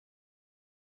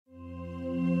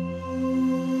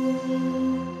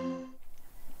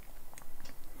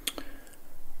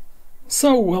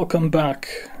So, welcome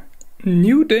back.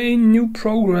 New day, new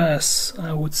progress,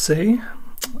 I would say.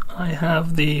 I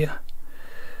have the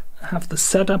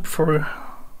setup for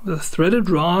the threaded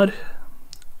rod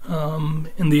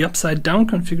in the upside down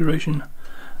configuration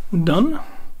done.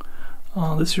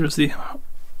 This here is the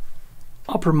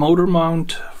upper motor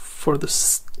mount for the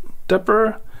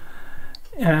stepper,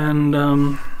 and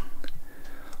I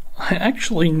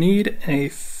actually need a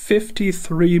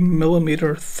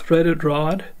 53mm threaded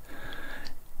rod,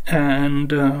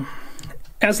 and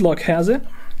as luck has it,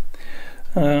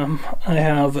 I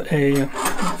have a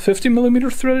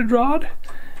 50mm threaded rod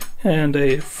and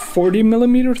a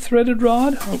 40mm threaded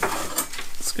rod. Oh,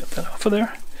 let's get that off of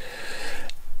there.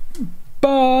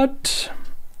 But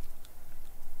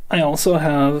I also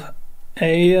have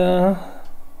a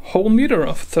whole meter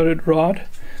of threaded rod,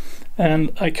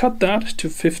 and I cut that to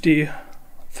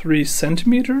 53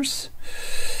 centimeters,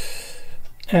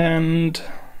 and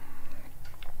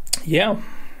yeah,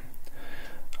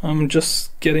 I'm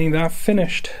just getting that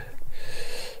finished.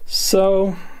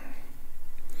 So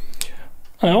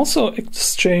I also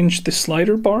exchanged the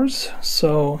slider bars.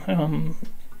 So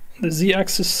the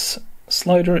Z-axis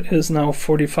slider is now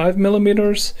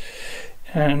 45mm,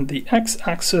 and the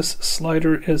X-axis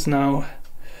slider is now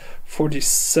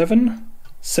 47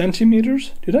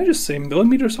 centimeters. Did I just say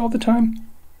millimeters all the time?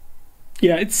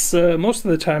 Yeah, it's most of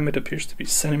the time it appears to be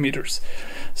centimeters.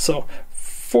 So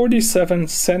 47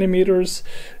 centimeters,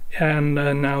 and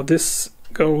now this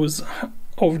goes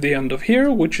over the end of here,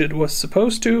 which it was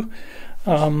supposed to.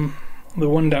 The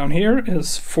one down here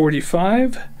is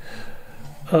 45.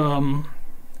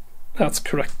 That's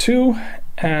correct too,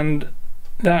 and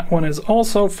that one is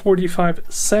also 45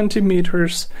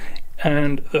 centimeters,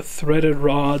 and the threaded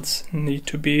rods need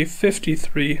to be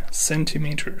 53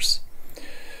 centimeters.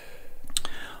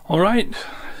 All right.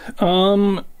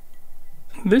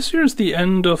 This here's the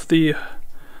end of the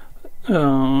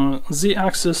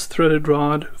Z-axis threaded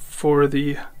rod for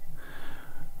the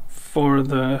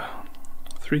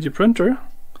 3D printer.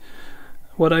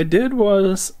 What I did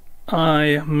was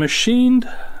I machined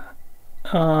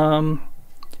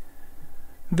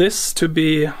this to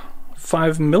be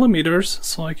 5mm,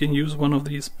 so I can use one of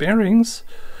these bearings,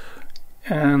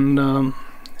 and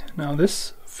now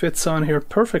this fits on here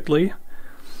perfectly.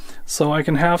 So I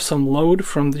can have some load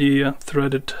from the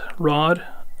threaded rod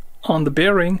on the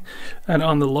bearing, and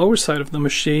on the lower side of the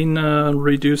machine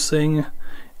reducing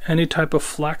any type of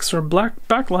flex or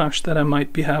backlash that I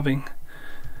might be having.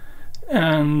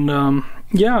 And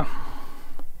yeah,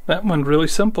 that went really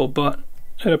simple, but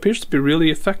it appears to be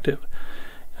really effective.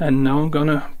 And now I'm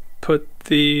gonna put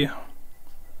the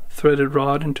threaded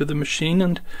rod into the machine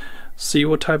and see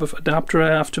what type of adapter I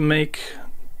have to make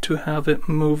to have it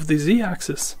move the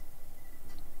Z-axis.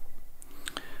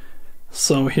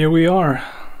 So here we are.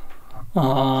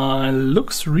 It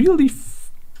looks really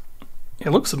it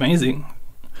looks amazing,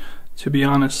 to be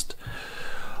honest.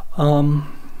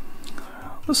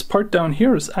 This part down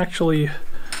here is actually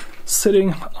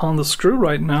sitting on the screw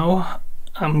right now.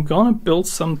 I'm gonna build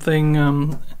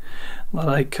something that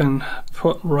I can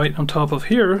put right on top of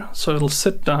here, so it'll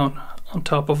sit down on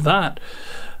top of that.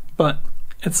 But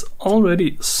it's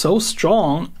already so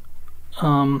strong,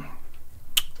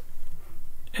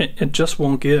 it just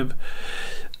won't give.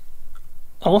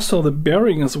 Also, the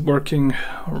bearing is working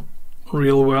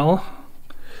real well.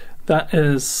 That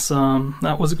was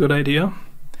a good idea.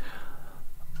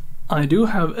 I do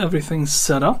have everything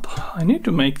set up. I need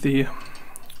to make the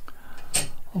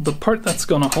part that's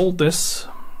gonna hold this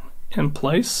in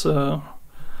place,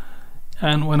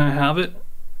 and when I have it,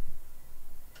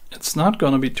 it's not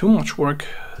gonna be too much work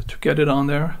to get it on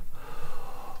there.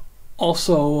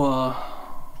 Also,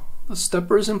 the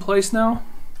stepper is in place now.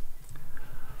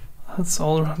 That's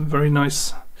all very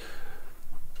nice.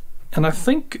 And I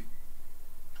think,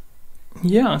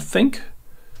 yeah, I think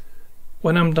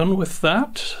when I'm done with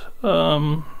that,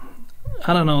 I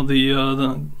don't know,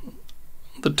 the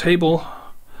table,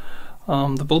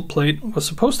 the build plate was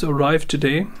supposed to arrive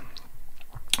today,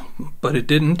 but it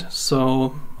didn't,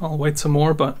 so I'll wait some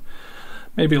more, but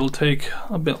maybe it'll take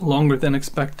a bit longer than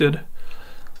expected.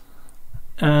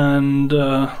 And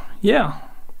yeah,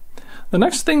 the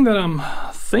next thing that I'm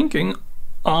thinking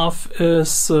of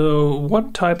is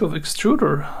what type of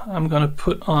extruder I'm gonna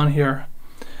put on here.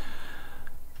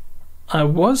 I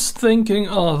was thinking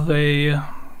of a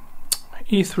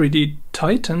E3D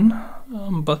Titan,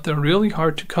 but they're really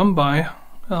hard to come by.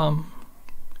 I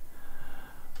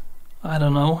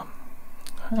don't know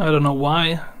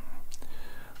why.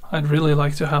 I'd really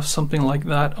like to have something like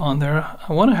that on there.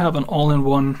 I want to have an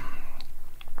all-in-one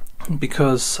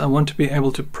because I want to be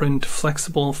able to print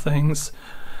flexible things.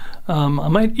 I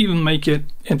might even make it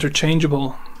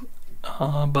interchangeable,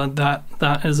 but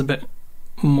that is a bit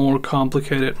more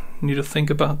complicated. Need to think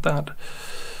about that.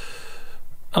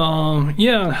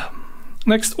 Yeah,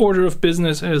 next order of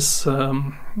business is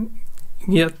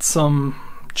get some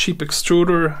cheap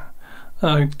extruder,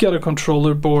 get a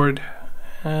controller board,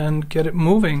 and get it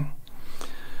moving.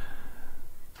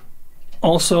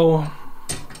 Also,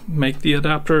 make the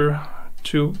adapter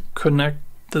to connect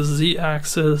the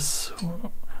Z-axis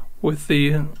with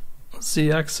the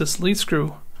Z-axis lead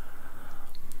screw.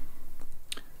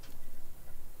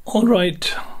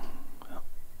 Alright,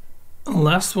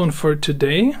 last one for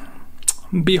today.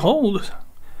 Behold,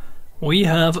 we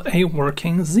have a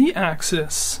working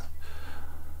Z-axis.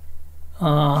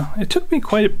 It took me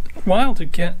quite a while to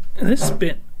get this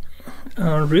bit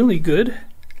really good,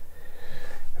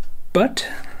 but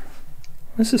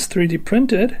this is 3D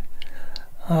printed.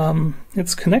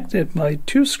 It's connected by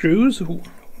 2 screws.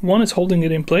 One is holding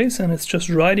it in place and it's just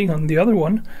riding on the other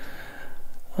one.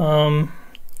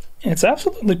 It's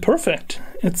absolutely perfect.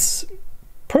 It's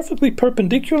perfectly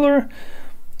perpendicular.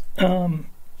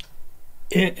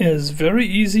 It is very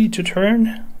easy to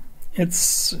turn.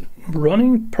 It's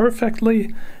running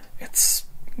perfectly. It's,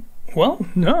 well,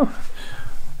 no,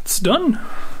 it's done.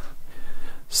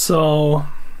 So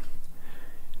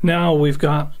now we've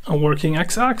got a working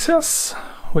x-axis,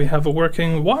 we have a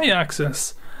working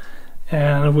y-axis,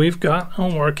 and we've got a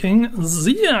working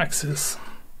z-axis.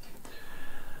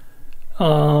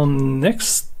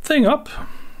 Next thing up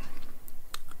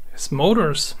is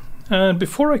motors. And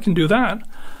before I can do that,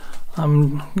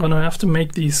 I'm gonna have to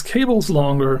make these cables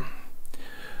longer,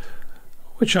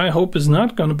 which I hope is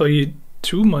not gonna be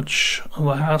too much of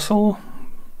a hassle,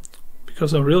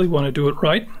 because I really want to do it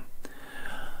right.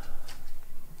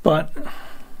 But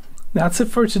that's it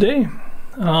for today.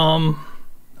 I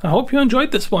hope you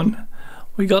enjoyed this one.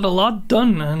 We got a lot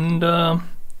done, and I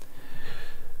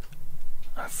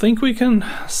think we can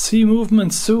see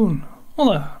movement soon.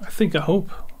 Well, I hope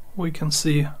we can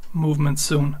see movement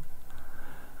soon.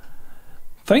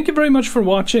 Thank you very much for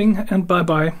watching, and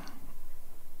bye-bye.